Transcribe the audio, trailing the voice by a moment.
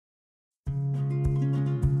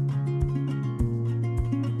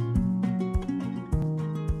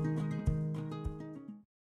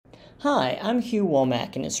Hi, I'm Hugh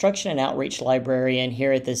Womack, an Instruction and Outreach Librarian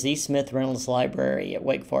here at the Z. Smith Reynolds Library at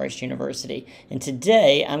Wake Forest University. And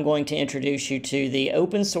today I'm going to introduce you to the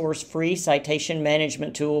open source free citation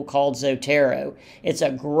management tool called Zotero. It's a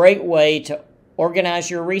great way to organize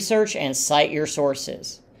your research and cite your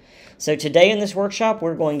sources. So today in this workshop,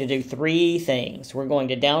 we're going to do three things. We're going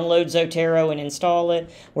to download Zotero and install it.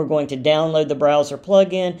 We're going to download the browser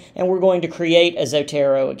plugin, and we're going to create a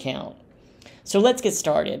Zotero account. So let's get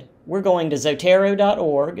started. We're going to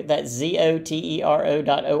zotero.org, that's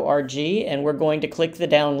zotero.org, and we're going to click the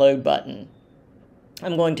download button.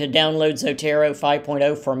 I'm going to download Zotero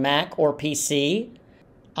 5.0 for Mac or PC.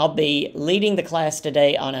 I'll be leading the class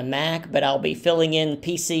today on a Mac, but I'll be filling in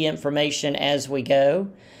PC information as we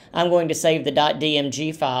go. I'm going to save the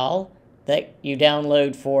 .dmg file that you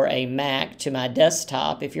download for a Mac to my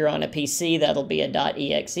desktop. If you're on a PC, that'll be a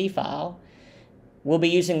 .exe file. We'll be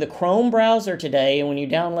using the Chrome browser today, and when you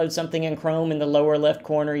download something in Chrome, in the lower left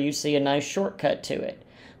corner, you see a nice shortcut to it.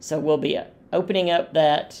 So we'll be opening up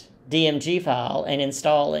that DMG file and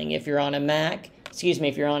installing. If you're on a Mac,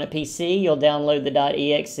 if you're on a PC, you'll download the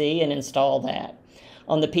 .exe and install that.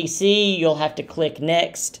 On the PC, you'll have to click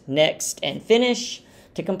Next, Next, and Finish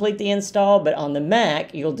to complete the install, but on the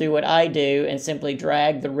Mac, you'll do what I do and simply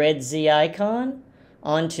drag the red Z icon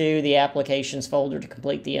onto the Applications folder to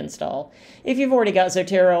complete the install. If you've already got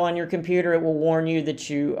Zotero on your computer, it will warn you that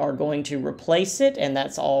you are going to replace it, and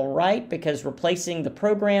that's all right because replacing the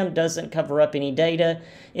program doesn't cover up any data.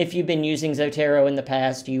 If you've been using Zotero in the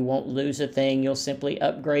past, you won't lose a thing. You'll simply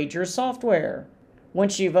upgrade your software.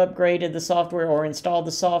 Once you've upgraded the software or installed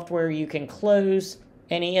the software, you can close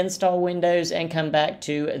any install windows and come back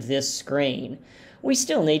to this screen. We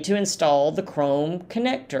still need to install the Chrome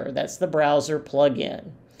connector. That's the browser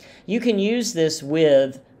plugin. You can use this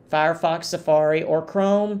with Firefox, Safari, or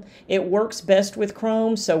Chrome. It works best with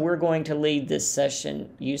Chrome, so we're going to lead this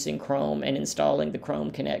session using Chrome and installing the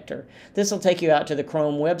Chrome connector. This will take you out to the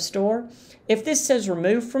Chrome Web Store. If this says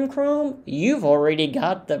remove from Chrome, you've already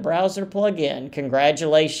got the browser plugin.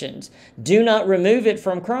 Congratulations. Do not remove it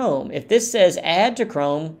from Chrome. If this says add to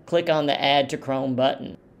Chrome, click on the add to Chrome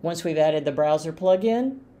button. Once we've added the browser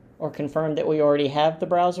plugin, or confirmed that we already have the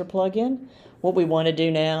browser plugin, what we want to do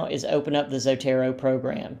now is open up the Zotero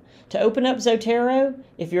program. To open up Zotero,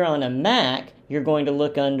 if you're on a Mac, you're going to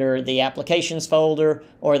look under the Applications folder,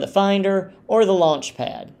 or the Finder, or the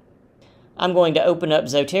Launchpad. I'm going to open up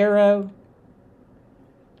Zotero,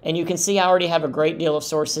 and you can see I already have a great deal of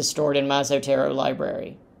sources stored in my Zotero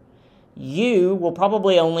library. You will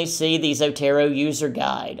probably only see the Zotero user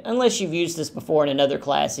guide, unless you've used this before in another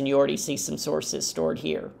class and you already see some sources stored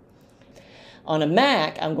here. On a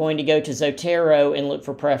Mac, I'm going to go to Zotero and look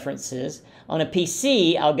for Preferences. On a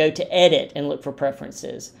PC, I'll go to Edit and look for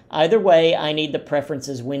Preferences. Either way, I need the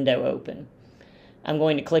Preferences window open. I'm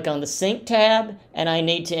going to click on the Sync tab, and I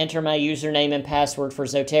need to enter my username and password for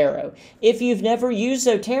Zotero. If you've never used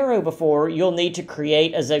Zotero before, you'll need to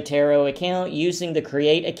create a Zotero account using the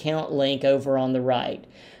Create Account link over on the right.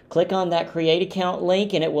 Click on that Create Account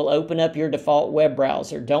link, and it will open up your default web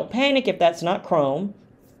browser. Don't panic if that's not Chrome.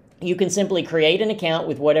 You can simply create an account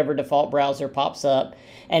with whatever default browser pops up,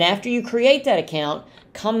 and after you create that account,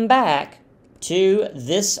 come back to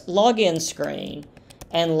this login screen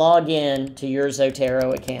and log in to your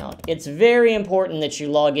Zotero account. It's very important that you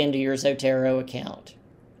log into your Zotero account.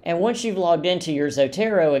 And once you've logged into your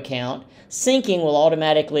Zotero account, syncing will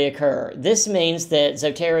automatically occur. This means that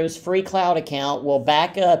Zotero's free cloud account will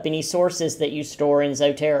back up any sources that you store in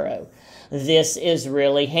Zotero. This is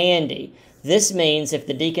really handy. This means if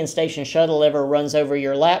the Deacon Station shuttle ever runs over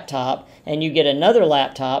your laptop and you get another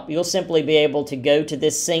laptop, you'll simply be able to go to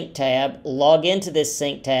this Sync tab, log into this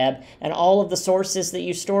Sync tab, and all of the sources that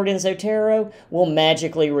you stored in Zotero will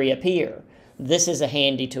magically reappear. This is a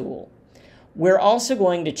handy tool. We're also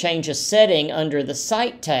going to change a setting under the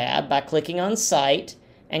Cite tab by clicking on Cite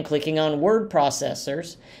and clicking on Word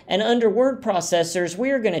Processors. And under Word Processors,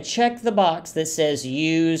 we are going to check the box that says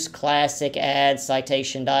Use Classic Add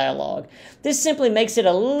Citation Dialog. This simply makes it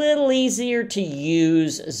a little easier to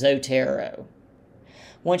use Zotero.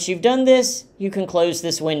 Once you've done this, you can close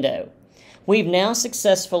this window. We've now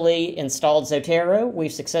successfully installed Zotero,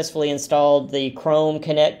 we've successfully installed the Chrome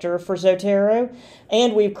connector for Zotero,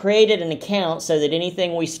 and we've created an account so that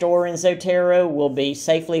anything we store in Zotero will be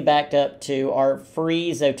safely backed up to our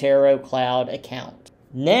free Zotero cloud account.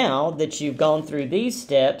 Now that you've gone through these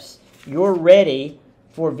steps, you're ready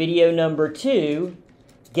for video number 2,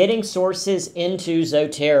 Getting Sources into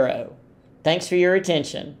Zotero. Thanks for your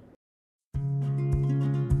attention.